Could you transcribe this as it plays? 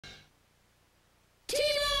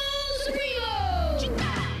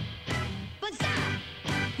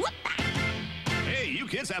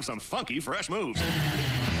have some funky, fresh moves.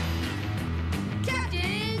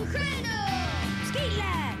 Captain Crandall! Ski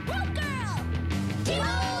Lad! Rope Girl!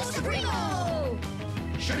 Teamo Supremo!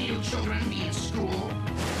 Shouldn't you children be in school?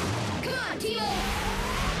 Come on, Teamo!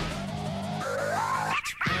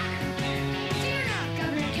 Fear not,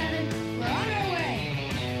 Governor Kevin. We're on our way.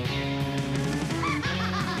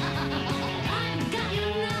 I've got you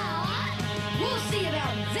now. We'll see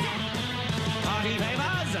about that. Party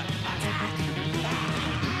favors! Attack!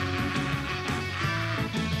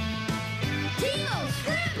 Teamo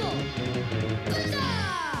Scramble!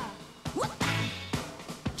 Huzzah! Whoop-ah!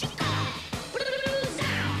 Chica!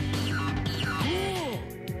 Blues-ah!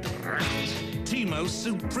 Teamo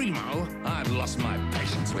Supremo, I've lost my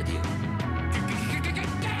patience with you.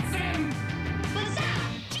 That's him! Huzzah!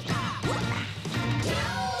 Chica! Whoop-ah!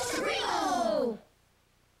 Teamo Supremo!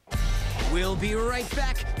 We'll be right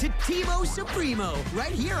back to Teamo Supremo,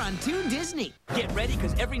 right here on Toon Disney. Get ready,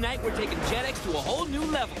 because every night we're taking JetX to a whole new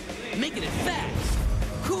level. Making it fast,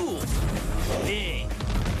 cool, big,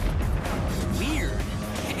 weird,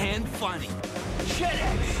 and funny.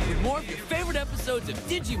 JetX, with more of your favorite episodes of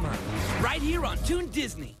Digimon, right here on Toon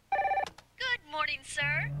Disney. Good morning,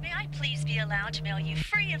 sir. May I please be allowed to mail you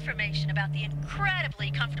free information about the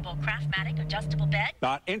incredibly comfortable Craftmatic adjustable bed?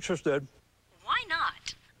 Not interested, Why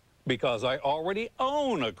not? because I already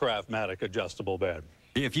own a Craftmatic adjustable bed.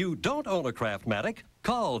 If you don't own a Craftmatic,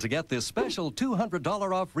 call to get this special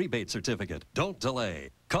 $200 off rebate certificate. Don't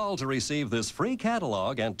delay. Call to receive this free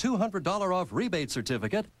catalog and $200 off rebate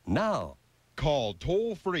certificate now. Call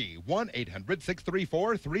toll-free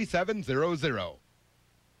 1-800-634-3700.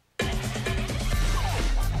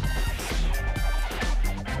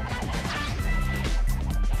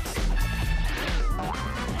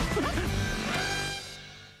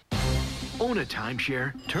 Own a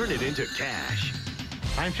timeshare, turn it into cash.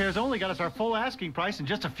 Timeshares only got us our full asking price in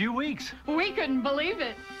just a few weeks. We couldn't believe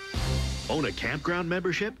it. Own a campground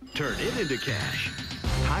membership, turn it into cash.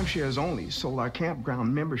 Timeshares Only sold our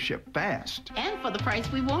campground membership fast. And for the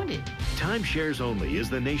price we wanted. Timeshares Only is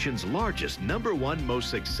the nation's largest, #1 most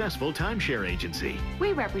successful timeshare agency.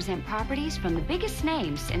 We represent properties from the biggest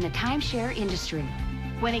names in the timeshare industry.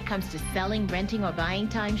 When it comes to selling, renting, or buying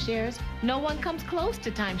timeshares, no one comes close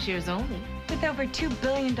to Timeshares Only. With over $2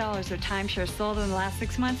 billion of timeshares sold in the last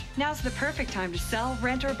 6 months, now's the perfect time to sell,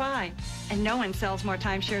 rent, or buy. And no one sells more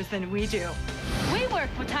timeshares than we do. We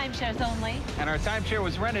work for Timeshares Only. And our timeshare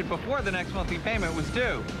was rented before the next monthly payment was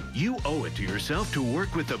due. You owe it to yourself to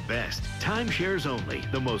work with the best. Timeshares Only,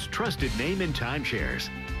 the most trusted name in timeshares.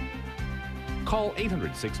 Call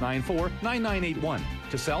 800-694-9981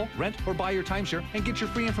 to sell, rent, or buy your timeshare and get your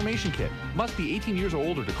free information kit. Must be 18 years or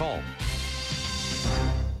older to call.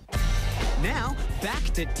 Now, back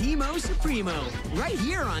to Teamo Supremo, right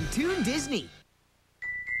here on Toon Disney.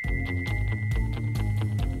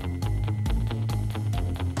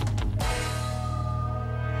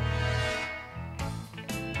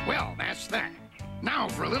 Well, that's that. Now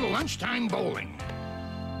for a little lunchtime bowling.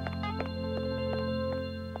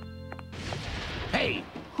 Hey,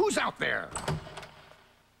 who's out there?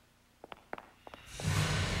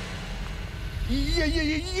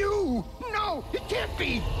 You! No, it can't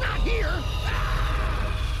be! Not here!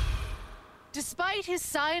 Despite his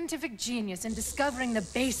scientific genius in discovering the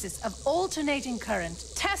basis of alternating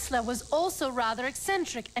current, Tesla was also rather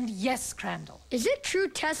eccentric, and yes, Crandall. Is it true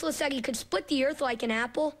Tesla said he could split the Earth like an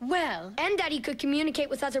apple? Well... And that he could communicate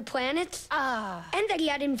with other planets? And that he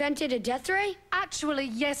had invented a death ray? Actually,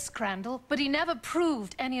 yes, Crandall, but he never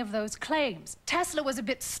proved any of those claims. Tesla was a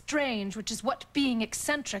bit strange, which is what being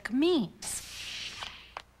eccentric means.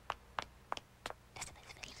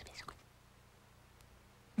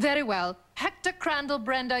 Very well. Hector Crandall,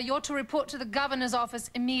 Brenda, you're to report to the governor's office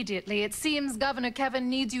immediately. It seems Governor Kevin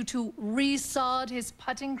needs you to resod his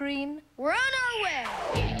putting green. We're on our way!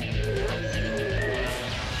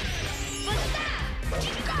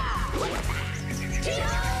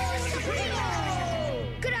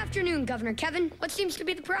 Good afternoon, Governor Kevin. What seems to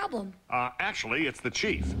be the problem? Actually, it's the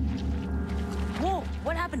chief. Whoa,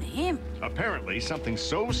 what happened to him? Apparently, something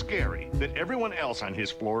so scary that everyone else on his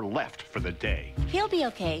floor left for the day. He'll be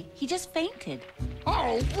okay. He just fainted.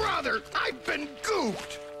 Oh, brother, I've been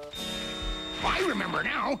gooped! I remember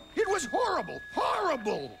now. It was horrible,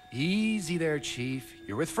 horrible! Easy there, Chief.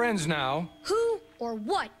 You're with friends now. Who or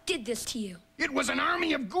what did this to you? It was an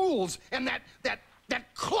army of ghouls and that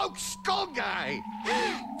Cloaked Skull guy!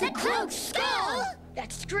 The Cloaked Skull?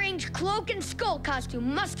 That strange cloak and skull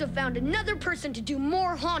costume must have found another person to do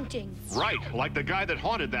more haunting. Right, like the guy that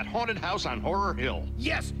haunted that haunted house on Horror Hill.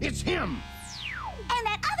 Yes, it's him! And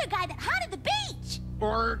that other guy that haunted the beach!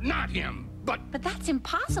 Or not him, But that's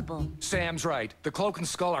impossible. Sam's right. The Cloak and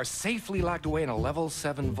Skull are safely locked away in a level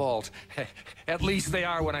 7 vault. At least they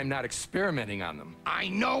are when I'm not experimenting on them. I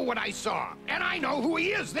know what I saw, and I know who he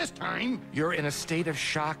is this time. You're in a state of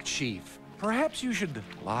shock, Chief. Perhaps you should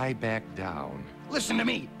lie back down. Listen to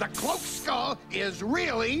me. The Cloaked Skull is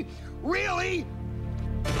really...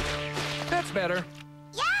 That's better.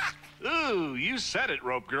 Ooh, you said it,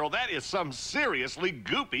 Rope Girl. That is some seriously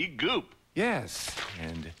goopy goop. Yes,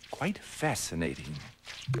 and quite fascinating.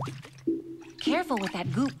 Careful with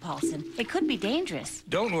that goop, Paulson. It could be dangerous.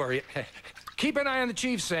 Don't worry. Keep an eye on the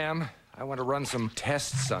Chief, Sam. I want to run some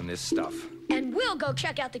tests on this stuff. And we'll go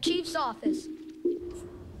check out the Chief's office.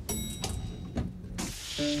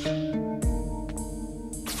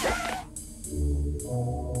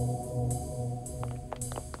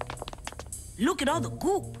 Look at all the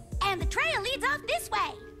goop. And the trail leads off this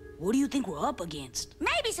way. What do you think we're up against?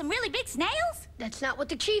 Maybe some really big snails? That's not what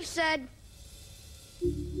the Chief said.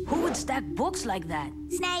 Who would stack books like that?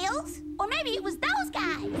 Snails? Or maybe it was those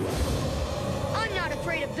guys. I'm not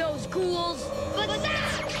afraid of those ghouls. But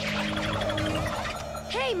that!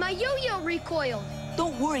 Hey, my yo-yo recoiled.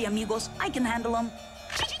 Don't worry, amigos. I can handle them.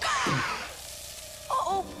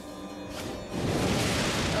 Uh-oh.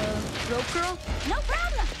 Rope Girl? No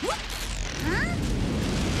problem. Huh?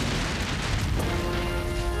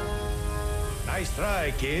 Nice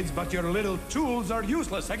try, kids, but your little tools are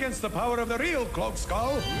useless against the power of the real Cloaked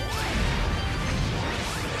Skull.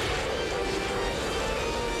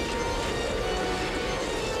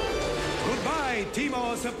 Goodbye,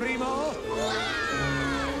 Teamo Supremo.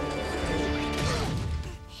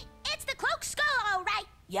 It's the Cloaked Skull, all right.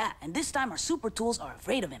 Yeah, and this time our super tools are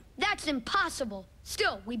afraid of him. That's impossible.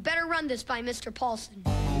 Still, we better run this by Mr. Paulson.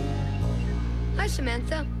 Hi,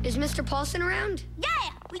 Samantha. Is Mr. Paulson around? Yeah,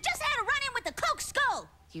 we just had a run-in with the Cloaked Skull.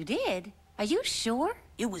 You did? Are you sure?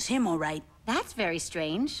 It was him, all right. That's very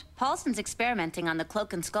strange. Paulson's experimenting on the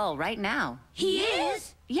Cloak and Skull right now. He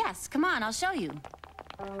is? Yes, come on, I'll show you.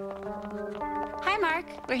 Hi, Mark.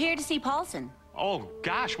 We're here to see Paulson. Oh,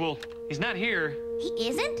 gosh, well, he's not here. He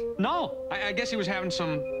isn't? No, I guess he was having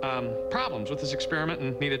some problems with his experiment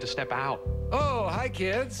and needed to step out. Oh, hi,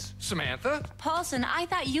 kids. Samantha? Paulson, I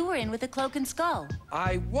thought you were in with the Cloak and Skull.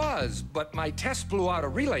 I was, but my test blew out a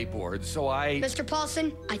relay board, so I... Mr.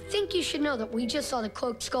 Paulson, I think you should know that we just saw the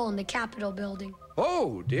Cloaked Skull in the Capitol building.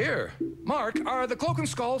 Oh, dear. Mark, are the Cloak and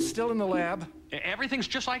Skulls still in the lab? Everything's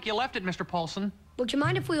just like you left it, Mr. Paulson. Would you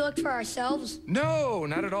mind if we looked for ourselves? No,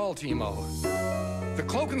 not at all, Teamo. The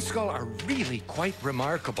Cloak and Skull are really quite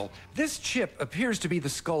remarkable. This chip appears to be the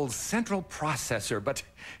Skull's central processor, but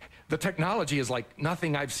the technology is like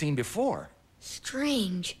nothing I've seen before.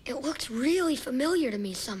 Strange. It looks really familiar to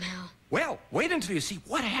me somehow. Well, wait until you see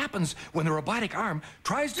what happens when the robotic arm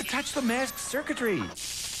tries to touch the masked circuitry.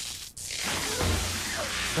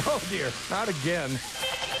 Oh dear, not again.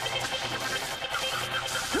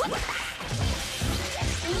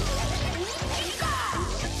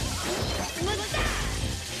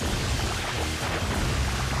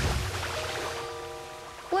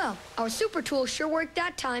 Well, our super tool sure worked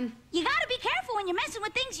that time. You gotta be careful when you're messing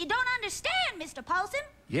with things you don't understand, Mr. Paulson.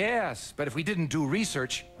 Yes, but if we didn't do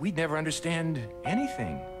research, we'd never understand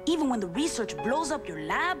anything. Even when the research blows up your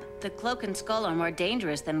lab? The Cloak and Skull are more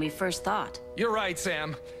dangerous than we first thought. You're right,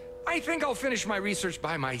 Sam. I think I'll finish my research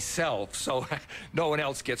by myself, so no one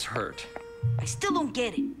else gets hurt. I still don't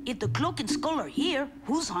get it. If the Cloak and Skull are here,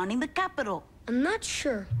 who's haunting the Capitol? I'm not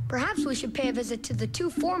sure. Perhaps we should pay a visit to the 2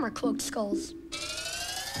 former Cloaked Skulls.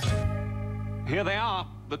 Here they are,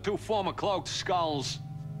 the 2 former Cloaked Skulls.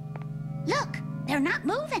 Look, they're not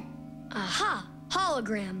moving. Aha,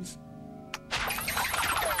 holograms.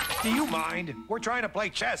 Do you mind? We're trying to play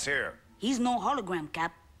chess here. He's no hologram,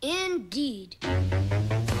 Cap. Indeed.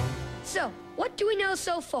 So, what do we know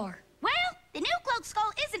so far? Well, the new Cloaked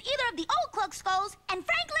Skull isn't either of the old Cloaked Skulls, and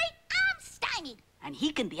frankly, I'm stymied. And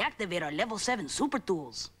he can deactivate our level 7 super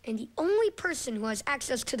tools. And the only person who has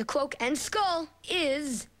access to the Cloak and Skull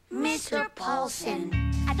is... Mr. Paulson.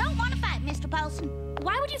 I don't want to fight Mr. Paulson.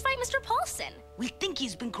 Why would you fight Mr. Paulson? We think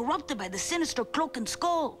he's been corrupted by the sinister Cloak and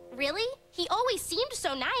Skull. Really? He always seemed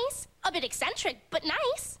so nice. A bit eccentric, but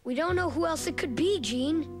nice. We don't know who else it could be,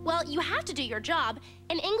 Jean. Well, you have to do your job.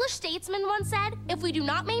 An English statesman once said, if we do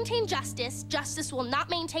not maintain justice, justice will not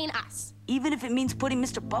maintain us. Even if it means putting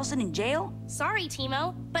Mr. Paulson in jail? Sorry,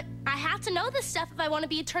 Teamo, but I have to know this stuff if I want to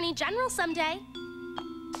be Attorney General someday.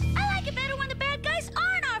 I like it better when the bad guys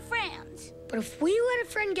aren't our friends. But if we let a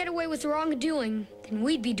friend get away with wrongdoing, then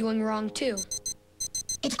we'd be doing wrong too.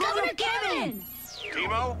 It's Governor Kevin!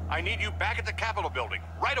 Teamo, I need you back at the Capitol building,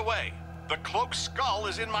 right away. The Cloaked Skull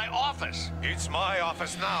is in my office. It's my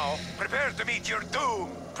office now. Prepare to meet your doom,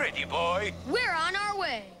 pretty boy. We're on our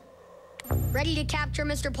way. Ready to capture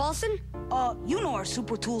Mr. Paulson? You know our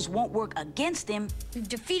super tools won't work against him. We've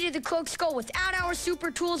defeated the Cloaked Skull without our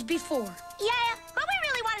super tools before. Yeah, but we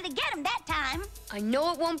really wanted to get him that time. I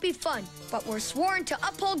know it won't be fun, but we're sworn to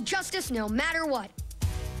uphold justice no matter what.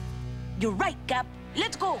 You're right, Cap.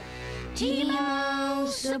 Let's go. Teamo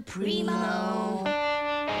Supremo.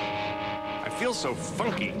 I feel so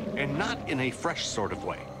funky, and not in a fresh sort of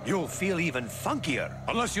way. You'll feel even funkier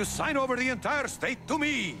unless you sign over the entire state to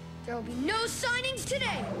me. There'll be no signings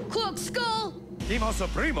today, Cloaked Skull. Teamo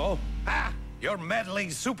Supremo? Ha! Your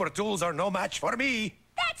meddling super tools are no match for me.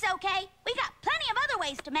 That's okay. We got plenty of other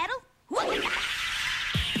ways to meddle.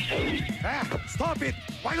 Stop it!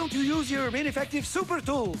 Why don't you use your ineffective super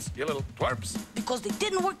tools, you little twerps? Because they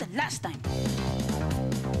didn't work the last time.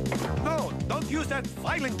 No, don't use that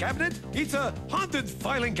filing cabinet. It's a haunted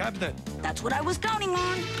filing cabinet. That's what I was counting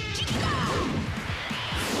on.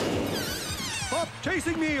 Stop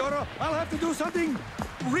chasing me, or I'll have to do something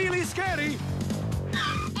really scary.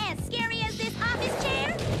 As scary as this office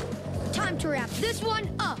chair? Time to wrap this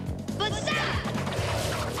one up.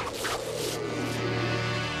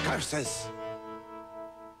 Curses.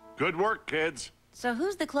 Good work, kids. So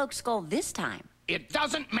who's the Cloaked Skull this time? It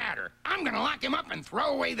doesn't matter. I'm gonna lock him up and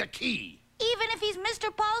throw away the key. Even if he's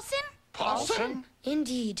Mr. Paulson? Paulson?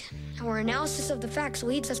 Indeed. Our analysis of the facts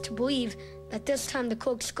leads us to believe that this time the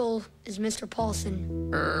Cloaked Skull is Mr. Paulson.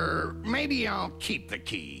 Maybe I'll keep the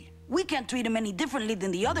key. We can't treat him any differently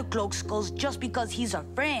than the other Cloaked Skulls just because he's our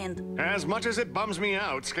friend. As much as it bums me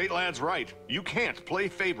out, Skate Lad's right. You can't play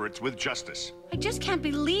favorites with justice. I just can't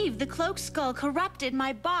believe the Cloaked Skull corrupted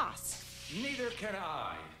my boss. Neither can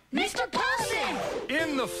I. Mr. Paulson!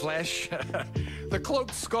 In the flesh. The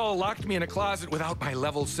Cloaked Skull locked me in a closet without my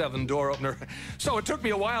level 7 door opener, so it took me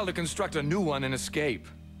a while to construct a new one and escape.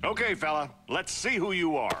 Okay, fella, let's see who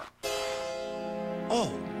you are.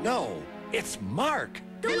 Oh, no. It's Mark.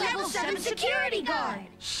 The level 7 security guard.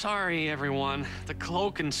 Sorry, everyone. The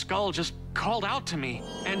Cloaked Skull just called out to me.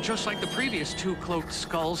 And just like the previous 2 Cloaked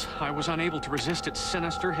Skulls, I was unable to resist its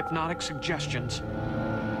sinister, hypnotic suggestions.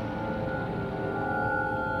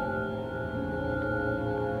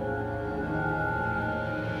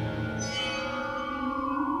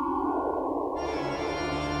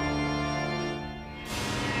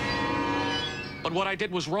 But what I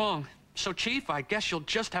did was wrong. So, Chief, I guess you'll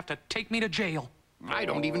just have to take me to jail. I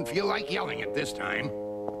don't even feel like yelling at this time.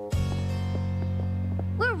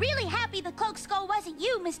 We're really happy the Cloaked Skull wasn't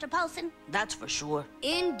you, Mr. Paulson. That's for sure.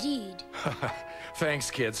 Indeed.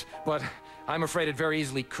 Thanks, kids. But I'm afraid it very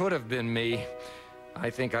easily could have been me. I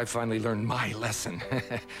think I finally learned my lesson.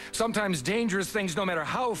 Sometimes dangerous things, no matter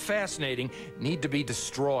how fascinating, need to be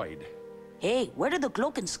destroyed. Hey, where did the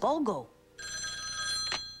Cloaked Skull go?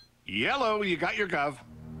 Yellow, you got your gov.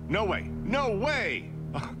 No way. No way!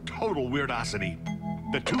 Total weirdosity.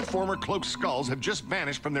 The 2 former Cloaked Skulls have just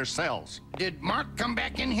vanished from their cells. Did Mark come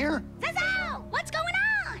back in here? Zazow! What's going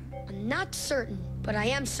on? I'm not certain, but I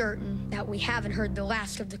am certain that we haven't heard the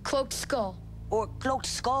last of the Cloaked Skull. Or Cloaked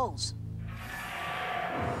Skulls.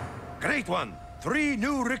 Great one. 3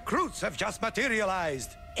 new recruits have just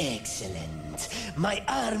materialized. Excellent. My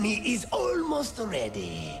army is almost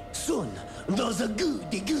ready. Soon, those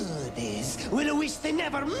goodies will wish they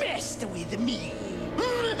never messed with me.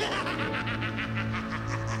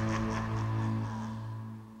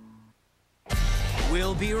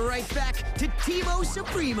 We'll be right back to Teamo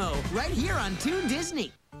Supremo, right here on Toon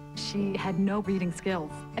Disney. She had no reading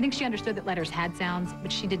skills. I think she understood that letters had sounds,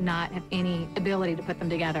 but she did not have any ability to put them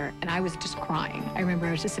together. And I was just crying. I remember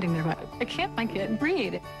I was just sitting there going, I can't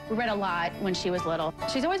read. We read a lot when she was little.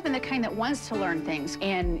 She's always been the kind that wants to learn things.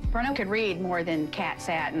 And Bruno could read more than Cat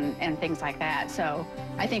sat and things like that. So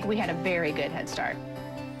I think we had a very good head start.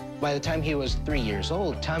 By the time he was 3 years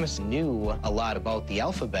old, Thomas knew a lot about the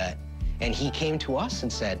alphabet. And he came to us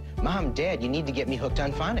and said, Mom, Dad, you need to get me hooked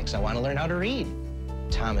on phonics. I want to learn how to read.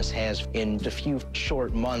 Thomas has, in a few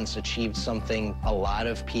short months, achieved something a lot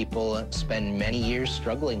of people spend many years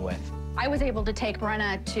struggling with. I was able to take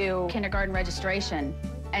Brenna to kindergarten registration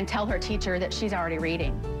and tell her teacher that she's already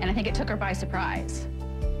reading. And I think it took her by surprise.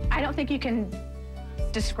 I don't think you can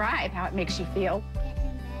describe how it makes you feel.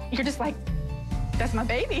 You're just like, that's my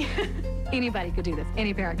baby. Anybody could do this.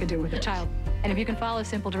 Any parent could do it with a child. And if you can follow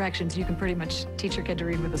simple directions, you can pretty much teach your kid to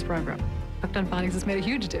read with this program. Hooked on Phonics has made a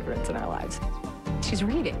huge difference in our lives. She's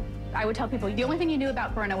reading. I would tell people the only thing you knew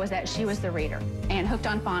about Brenna was that she was the reader. And Hooked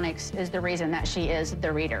on Phonics is the reason that she is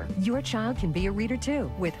the reader. Your child can be a reader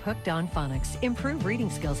too with Hooked on Phonics. Improve reading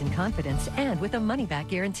skills and confidence, and with a money-back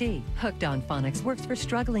guarantee. Hooked on Phonics works for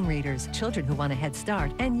struggling readers, children who want a head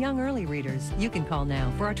start, and young early readers. You can call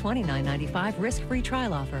now for our $29.95 risk-free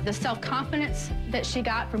trial offer. The self-confidence that she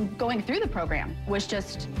got from going through the program was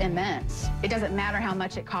just immense. It doesn't matter how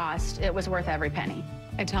much it cost, it was worth every penny.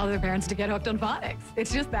 I tell their parents to get hooked on phonics.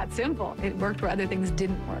 It's just that simple. It worked where other things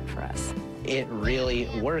didn't work for us. It really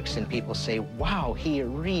works, and people say, wow, he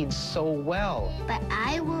reads so well. But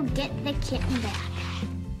I will get the kitten back.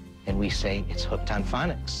 And we say, it's Hooked on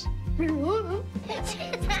Phonics.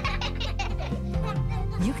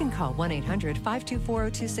 You can call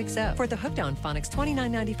 1-800-524-0260 for the Hooked on Phonics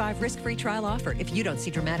 $29.95 risk-free trial offer. If you don't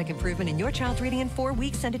see dramatic improvement in your child's reading in 4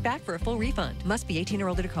 weeks, send it back for a full refund. Must be 18 or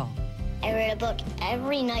older to call. I read a book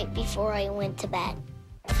every night before I went to bed.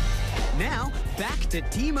 Now, back to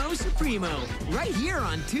Teamo Supremo, right here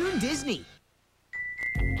on Toon Disney.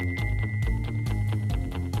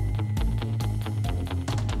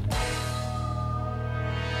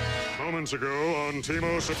 Moments ago on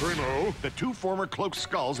Teamo Supremo, the two former Cloaked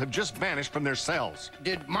Skulls have just vanished from their cells.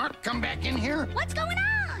 Did Mark come back in here? What's going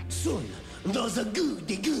on? Soon, those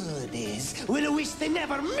goodies will wish they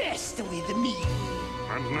never messed with me.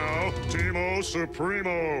 And now, Teamo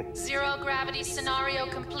Supremo. Zero gravity scenario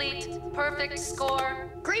complete. Perfect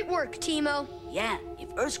score. Great work, Teamo. Yeah, if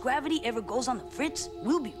Earth's gravity ever goes on the fritz,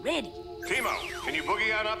 we'll be ready. Teamo, can you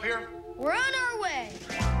boogie on up here? We're on our way.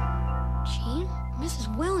 Gee, Mrs.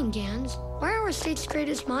 Willingans, why are our state's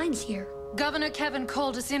greatest minds here? Governor Kevin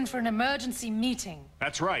called us in for an emergency meeting.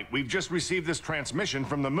 That's right. We've just received this transmission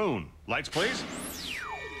from the moon. Lights, please.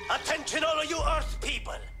 Attention, all of you Earth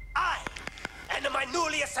people. I and my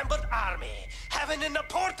newly assembled army have an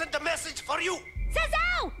important message for you.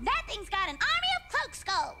 Zazow! That thing's got an army of Cloaked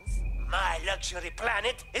Skulls. My luxury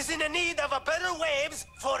planet is in need of better waves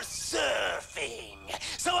for surfing.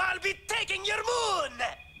 So I'll be taking your moon.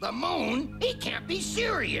 The moon? He can't be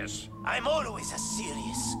serious. I'm always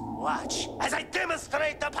serious. Watch as I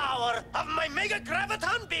demonstrate the power of my mega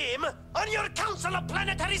graviton beam on your Council of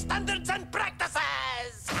Planetary Standards and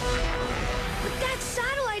Practices. But that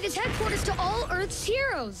satellite is headquarters to all Earth's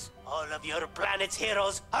heroes. All of your planet's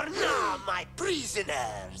heroes are now my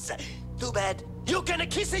prisoners. Too bad. You can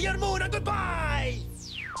kiss your moon goodbye.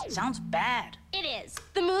 Sounds bad. It is.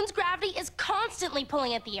 The moon's gravity is constantly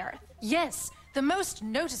pulling at the Earth. Yes, the most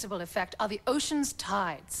noticeable effect are the ocean's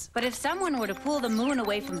tides. But if someone were to pull the moon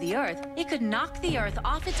away from the Earth, it could knock the Earth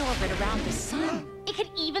off its orbit around the sun. It could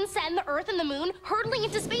even send the Earth and the moon hurtling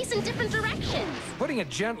into space in different directions. Putting it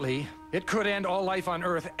gently, it could end all life on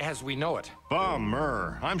Earth as we know it.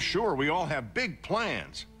 Bummer. I'm sure we all have big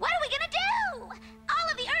plans. What are we gonna do? All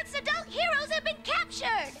of the Earth's adult heroes have been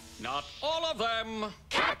captured. Not all of them.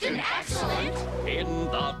 Captain Excellent? In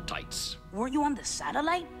the tights. Weren't you on the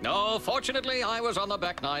satellite? No, fortunately, I was on the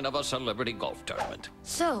back nine of a celebrity golf tournament.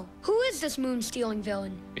 So, who is this moon-stealing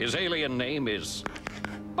villain? His alien name is...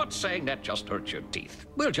 But saying that just hurts your teeth.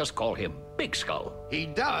 We'll just call him Big Skull. He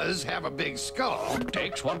does have a big skull.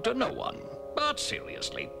 Takes one to know one. But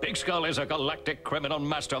seriously, Big Skull is a galactic criminal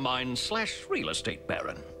mastermind / real estate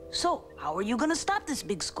baron. So, how are you gonna stop this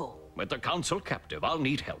big skull? With the council captive, I'll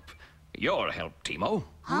need help. Your help, Teamo.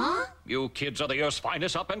 Huh? You kids are the Earth's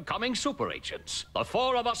finest up-and-coming super agents. The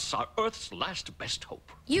four of us are Earth's last best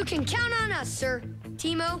hope. You can count on us, sir.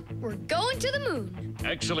 Teamo, we're going to the moon.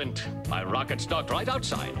 Excellent. My rocket's docked right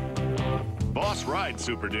outside. Boss ride,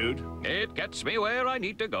 super dude. It gets me where I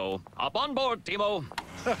need to go. Up on board, Teamo.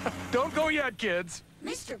 Don't go yet, kids.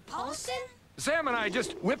 Mr. Paulson? Sam and I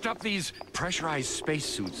just whipped up these pressurized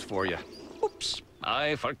spacesuits for you. Oops.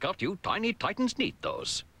 I forgot you tiny titans need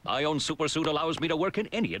those. My own supersuit allows me to work in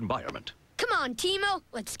any environment. Come on, Teamo.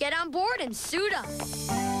 Let's get on board and suit up.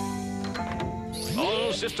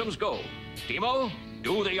 All systems go. Teamo,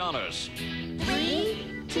 do the honors.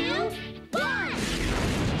 3, 2, 1!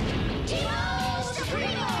 Teamo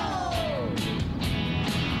Supremo!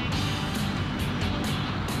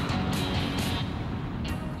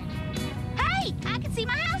 Hey, I can see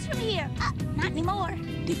my house from here. Not anymore.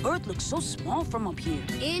 The Earth looks so small from up here.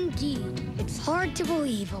 Indeed. It's hard to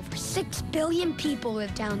believe over 6 billion people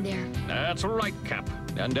live down there. That's right, Cap.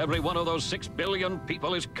 And every one of those 6 billion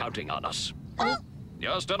people is counting on us. Oh.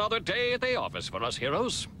 Just another day at the office for us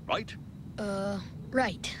heroes, right?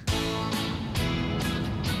 Right.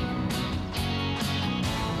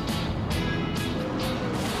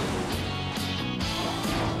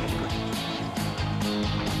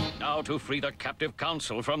 Now to free the captive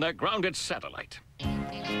council from their grounded satellite.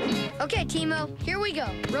 Okay, Teamo, here we go.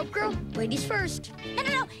 Rope girl, ladies first.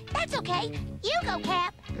 No, that's okay. You go,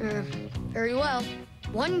 Cap. Very well.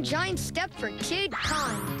 One giant step for kid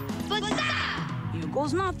kind. Here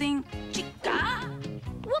goes nothing. Chica.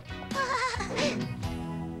 Whoop.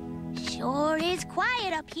 Sure is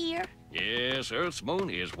quiet up here. Yes, Earth's moon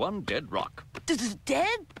is one dead rock.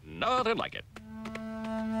 Dead? Nothing like it.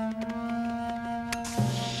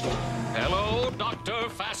 Hello, Dr.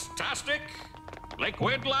 Fastastic?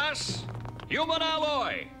 Liquid Lass? Human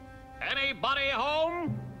Alloy? Anybody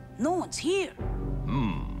home? No one's here.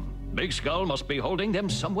 Big Skull must be holding them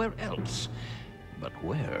somewhere else. But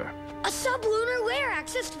where? A sublunar lair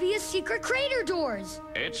accessed via secret crater doors.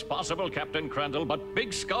 It's possible, Captain Crandall, but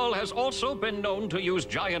Big Skull has also been known to use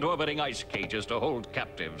giant orbiting ice cages to hold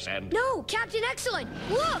captives and... No, Captain Excellent,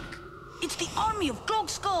 look! It's the army of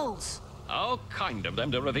Cloaked Skulls. How kind of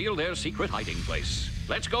them to reveal their secret hiding place.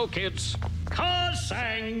 Let's go, kids.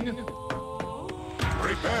 Ka-sang!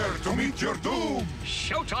 Prepare to meet your doom!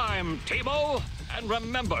 Showtime, Teamo! And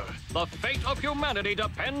remember, the fate of humanity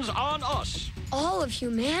depends on us. All of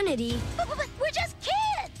humanity? But we're just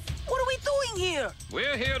kids! What are we doing here?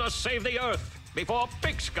 We're here to save the Earth before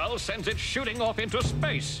Big Skull sends it shooting off into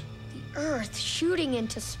space. The Earth shooting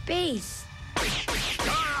into space.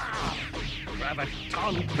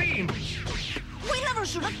 Graviton beams! We never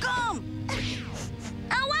should have come!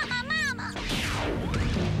 I want my mama!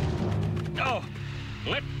 Oh,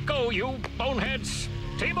 let go, you boneheads!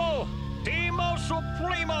 Teamo! Teamo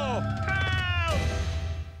Supremo! Help!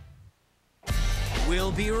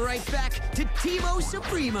 We'll be right back to Teamo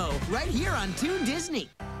Supremo, right here on Toon Disney.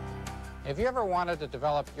 Have you ever wanted to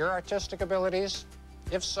develop your artistic abilities?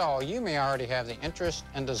 If so, you may already have the interest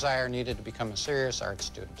and desire needed to become a serious art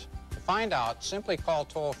student. To find out, simply call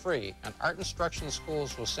toll-free, and Art Instruction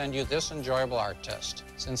Schools will send you this enjoyable art test.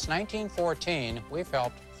 Since 1914, we've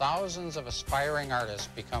helped thousands of aspiring artists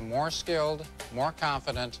become more skilled, more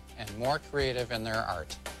confident, and more creative in their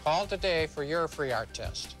art. Call today for your free art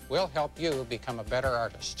test. We'll help you become a better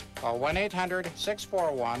artist. Call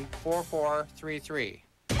 1-800-641-4433.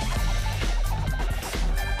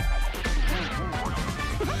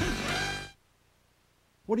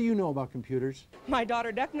 What do you know about computers? My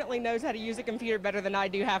daughter definitely knows how to use a computer better than I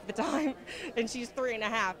do half the time, and she's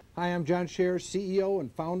 3.5. Hi, I'm John Scher, CEO and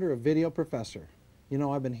founder of Video Professor. You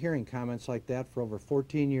know, I've been hearing comments like that for over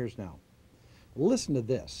 14 years now. Listen to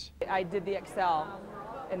this. I did the Excel,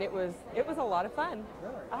 and it was a lot of fun.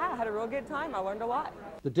 I had a real good time. I learned a lot.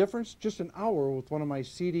 The difference? Just an hour with one of my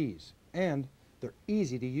CDs, and they're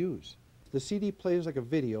easy to use. The CD plays like a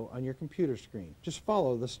video on your computer screen. Just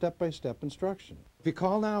follow the step-by-step instruction. If you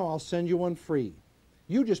call now, I'll send you one free.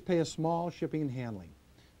 You just pay a small shipping and handling.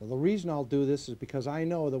 Now, the reason I'll do this is because I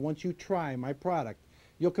know that once you try my product,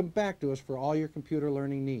 you'll come back to us for all your computer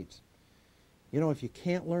learning needs. You know, if you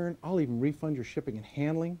can't learn, I'll even refund your shipping and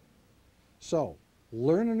handling. So,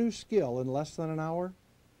 learn a new skill in less than an hour.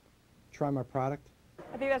 Try my product.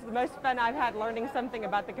 I think that's the most fun I've had, learning something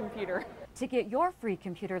about the computer. To get your free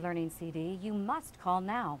computer learning CD, you must call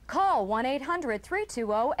now. Call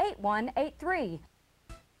 1-800-320-8183.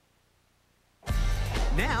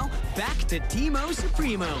 Now, back to Teamo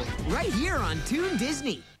Supremo, right here on Toon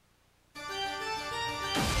Disney.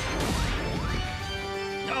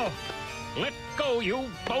 Oh, let go,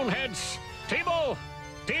 you boneheads! Teamo!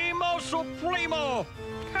 Teamo Supremo!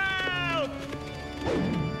 Help!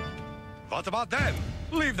 What about them?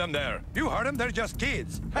 Leave them there. You heard them, they're just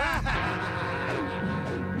kids.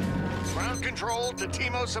 Ground control to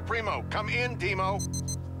Teamo Supremo. Come in, Teamo.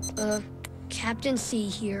 Captain C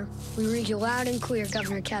here. We read you loud and clear,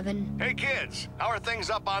 Governor Kevin. Hey, kids. How are things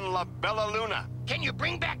up on La Bella Luna? Can you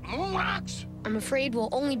bring back moon rocks? I'm afraid we'll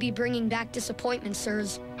only be bringing back disappointment,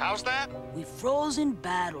 sirs. How's that? We froze in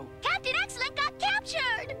battle. Captain Excellent got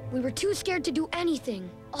captured! We were too scared to do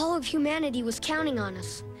anything. All of humanity was counting on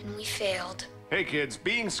us, and we failed. Hey, kids,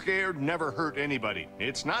 being scared never hurt anybody.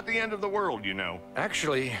 It's not the end of the world, you know.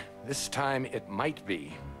 Actually, this time it might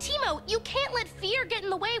be. Teamo, you can't let fear get in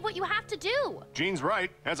the way of what you have to do. Gene's right.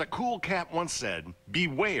 As a cool cat once said,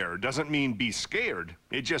 beware doesn't mean be scared.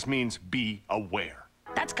 It just means be aware.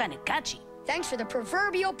 That's kind of catchy. Thanks for the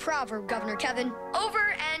proverbial proverb, Governor Kevin.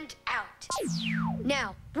 Over and out.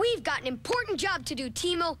 Now, we've got an important job to do,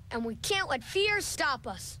 Teamo, and we can't let fear stop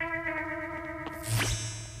us.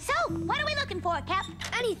 So, what are we looking for, Cap?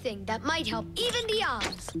 Anything that might help even the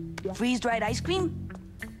odds. Freeze-dried ice cream?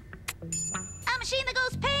 A machine that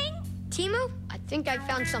goes ping? Teamo, I think I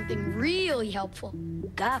found something really helpful.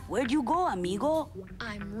 Gaff, where'd you go, amigo?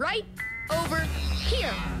 I'm right over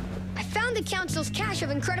here. I found the Council's cache of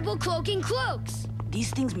incredible cloaking cloaks. These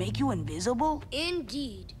things make you invisible?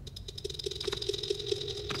 Indeed.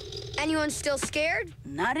 Anyone still scared?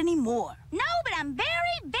 Not anymore. No, but I'm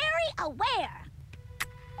very, very aware.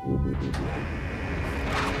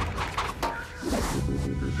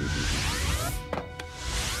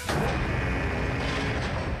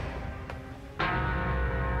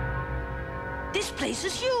 This place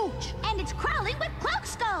is huge. And it's crawling with Cloaked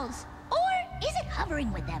Skulls. Or is it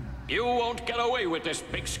hovering with them? You won't get away with this,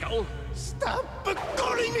 Big Skull. Stop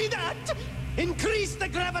calling me that! Increase the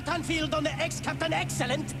graviton field on the Captain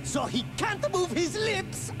Excellent so he can't move his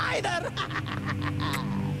lips either!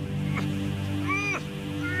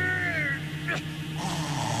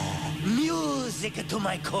 Music to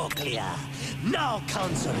my cochlea. Now,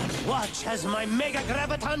 Council, watch as my mega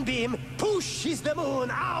graviton beam pushes the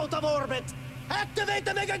moon out of orbit. Activate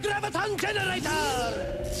the mega graviton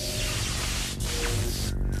generator!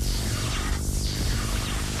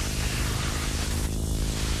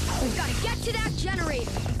 We've got to get to that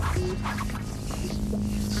generator.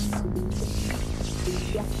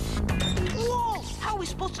 Whoa! How are we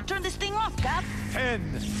supposed to turn this thing off, Cap?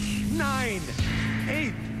 10, 9,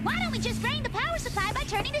 8. Why don't we just drain the power supply by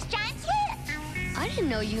turning this giant switch? I didn't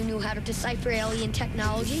know you knew how to decipher alien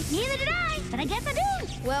technology. Neither did I, but I guess I do.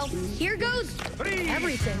 Well, here goes 3,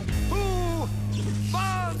 everything. 2,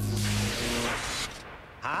 1.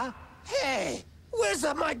 Huh? Hey, where's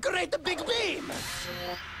my great big beam?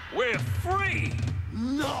 We're free!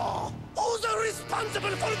 No! Who's responsible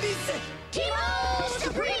for this? Teamo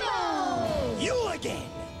Supremo! You again!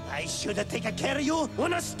 I should have taken care of you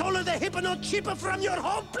when I stole the hypno chip from your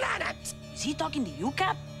home planet! Is he talking to you,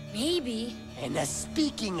 Cap? Maybe. And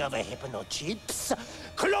speaking of hypno chips,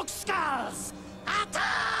 Cloaked Skulls,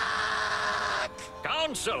 attack!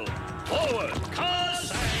 Council, forward,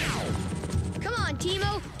 cause... Come on,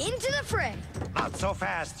 Teamo, into the fray. Not so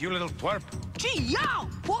fast, you little twerp. Gee, yow!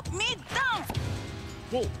 Put me down!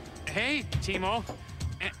 Whoa, hey, Teamo.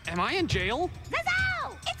 Am I in jail?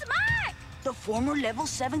 Zazow! It's Mark! The former level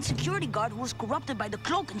 7 security guard who was corrupted by the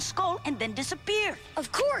Cloaked Skull and then disappeared.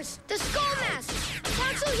 Of course, the Skull Mask!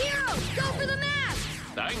 Council heroes, go for the mask!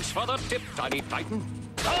 Thanks for the tip, Tiny Titan.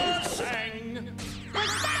 Paulson!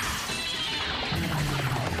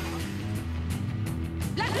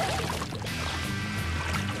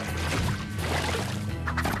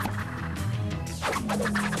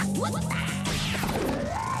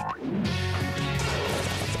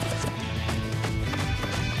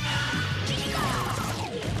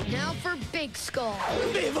 Now for Big Skull.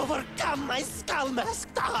 We've overcome my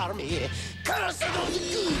skull-masked army. Curse of those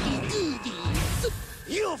goodies!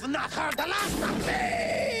 You've not heard the last of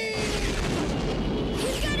me!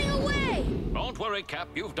 He's getting away! Don't worry, Cap.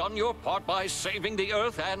 You've done your part by saving the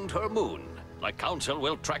Earth and her moon. The Council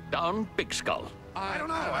will track down Big Skull. I don't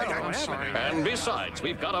know. I'm sorry. And besides,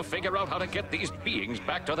 we've got to figure out how to get these beings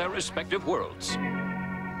back to their respective worlds.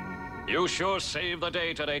 You sure saved the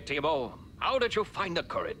day today, Teamo. How did you find the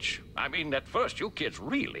courage? I mean, at first you kids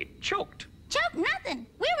really choked. Choke nothing.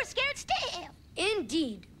 We were scared stiff.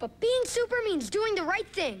 Indeed, but being super means doing the right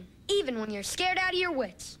thing, even when you're scared out of your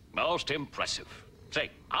wits. Most impressive. Say,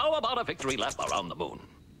 how about a victory lap around the moon?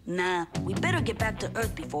 Nah, we better get back to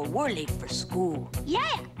Earth before we're late for school.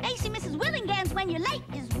 Yeah, facing Mrs. Willingams when you're late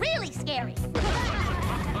is really scary.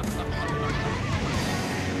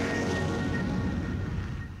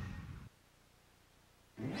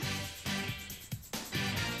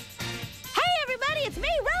 Hey, everybody, it's me,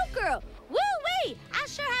 Road Girl. Woo-wee! I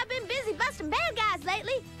sure have been busy busting bad guys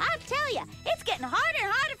lately. I tell ya, it's getting harder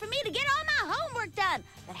and harder for me to get all my homework done.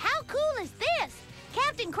 But how cool is this?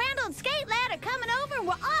 Captain Crandall and Skate Lad are coming over and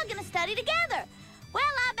we're all gonna study together. Well,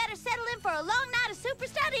 I better settle in for a long night of super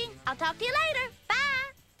studying. I'll talk to you later. Bye.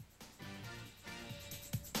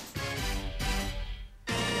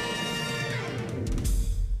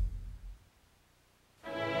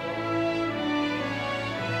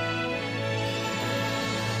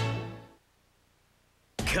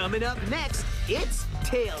 Coming up next, it's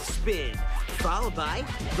Tailspin, followed by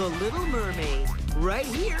The Little Mermaid, right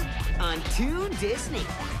here on Toon Disney.